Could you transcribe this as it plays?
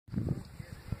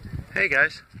Hey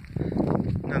guys,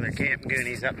 another Camp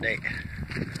Goonies update.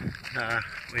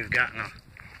 We've gotten a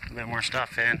bit more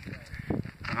stuff in.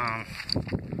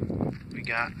 We've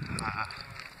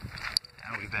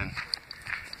been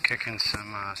cooking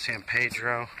some San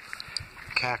Pedro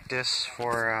cactus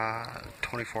for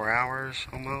 24 hours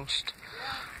almost.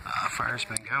 Fire's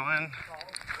been going.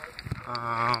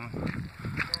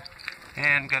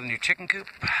 And got a new chicken coop.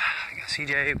 I got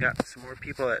CJ, we've got some more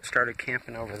people that started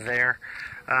camping over there.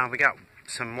 We got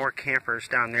some more campers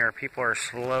down there. People are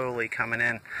slowly coming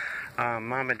in.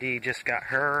 Mama D just got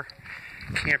her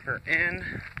camper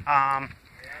in.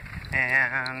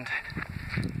 And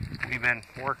we've been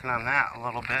working on that a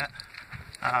little bit.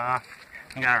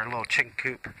 We got our little chicken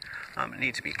coop. It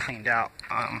needs to be cleaned out.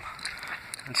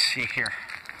 Let's see here.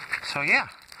 So yeah,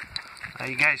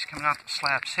 you guys coming out to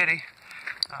Slab City,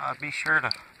 be sure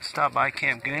to stop by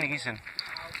Camp Goonies and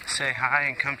say hi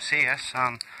and come see us.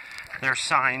 There's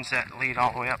signs that lead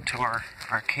all the way up to our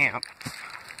camp.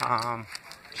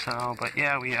 But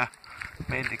yeah, we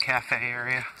made the cafe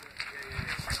area.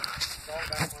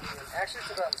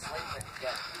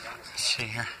 Let's see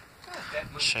here.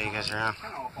 I'll show you guys around.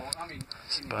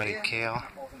 This is buddy Kale.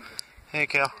 Hey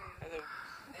Kale.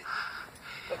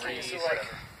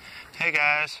 Hey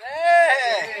guys.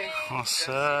 Hey! What's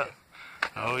up?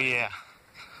 Oh yeah.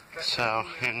 So,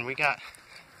 and we got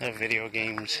the video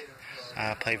games,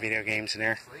 play video games in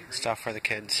there, stuff for the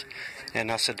kids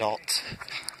and us adults.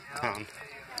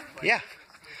 Yeah,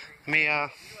 let me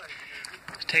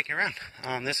take you around.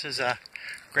 This is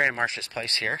Gray and Marcia's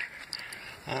place here,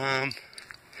 and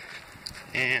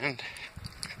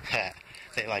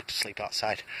they like to sleep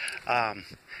outside.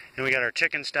 And we got our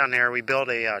chickens down there. We built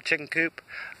a chicken coop.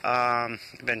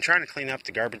 Been trying to clean up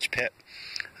the garbage pit.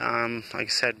 Like I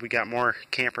said, we got more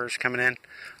campers coming in.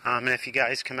 And if you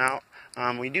guys come out,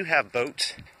 we do have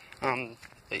boats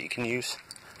that you can use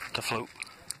to float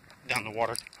down the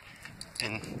water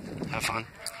and have fun.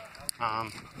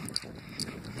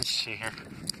 Let's see here.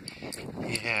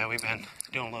 Yeah, we've been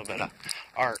doing a little bit of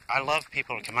art. I love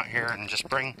people to come out here and just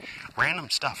bring random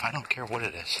stuff. I don't care what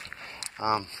it is.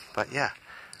 But yeah,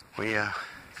 we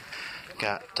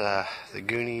got the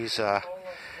Goonies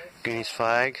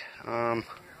flag.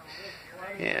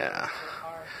 Yeah,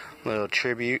 little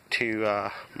tribute to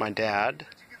my dad.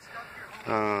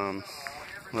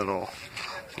 Little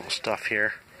stuff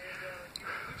here.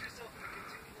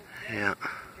 Yeah.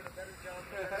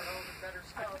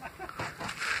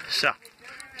 So,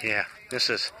 yeah, this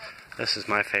is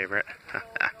my favorite.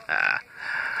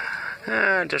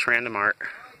 Just random art.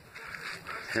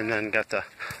 And then got the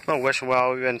little wishing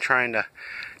well. We've been trying to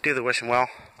do the wishing well.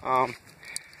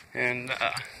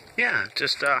 Yeah,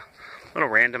 just little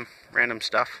random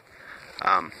stuff.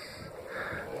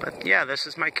 But yeah, this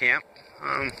is my camp.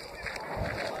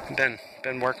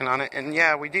 Been working on it, and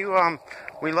yeah, we do.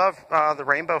 We love the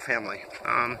Rainbow family.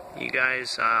 You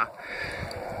guys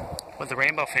with the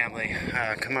Rainbow family,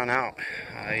 come on out.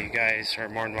 You guys are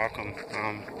more than welcome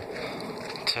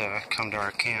to come to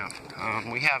our camp.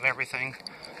 We have everything.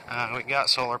 We got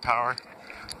solar power.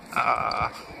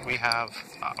 We have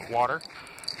water,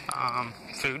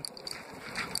 food,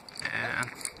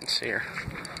 and let's see here.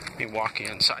 Let me walk you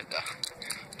inside the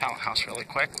pallet house really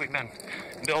quick. We've been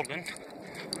building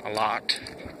a lot.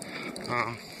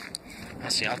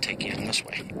 Let's see, I'll take you in this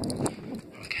way.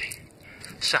 Okay,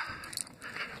 so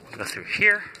we'll go through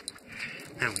here,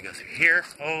 and we go through here.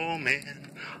 Oh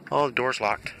man, oh, the door's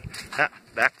locked.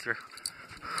 Back through.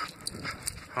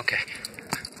 Okay,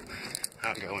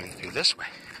 I'll go in through this way.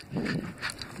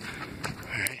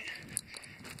 Alright.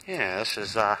 Yeah, this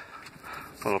is a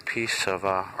little piece of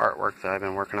artwork that I've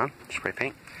been working on. Spray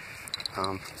paint.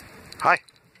 Hi.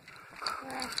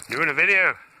 Doing a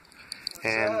video.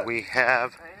 And we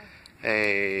have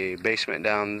a basement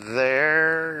down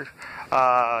there.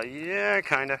 Yeah,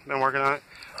 kinda. Been working on it.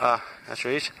 That's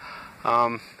Reese.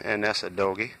 And that's a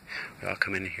doggy. We all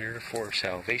come in here for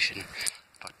salvation.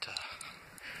 But,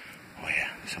 oh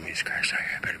yeah, somebody's crashed out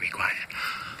here. I better be quiet.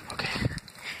 Okay.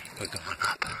 We're going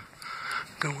up.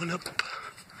 Going up.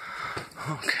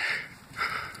 Okay.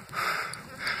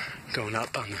 Going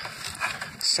up on the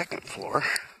second floor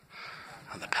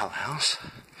of the pallet house.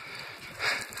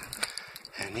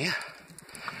 And yeah,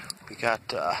 we got,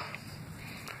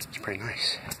 it's pretty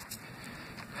nice.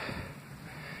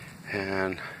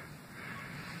 And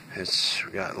we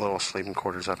got little sleeping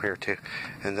quarters up here too.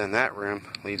 And then that room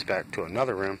leads back to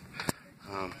another room,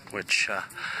 which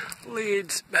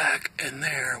leads back in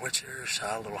there, which is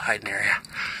a little hiding area.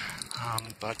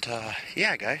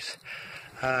 Yeah, guys,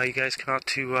 you guys come out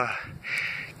to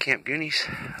Camp Goonies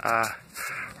or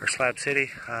Slab City.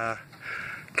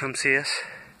 come see us.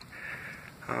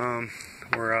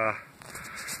 We're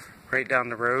right down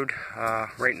the road,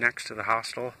 right next to the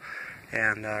hostel,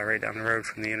 and right down the road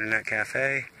from the Internet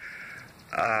Cafe.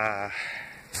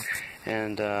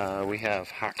 And we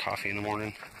have hot coffee in the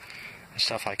morning and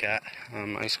stuff like that,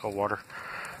 ice cold water.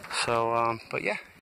 So, but yeah.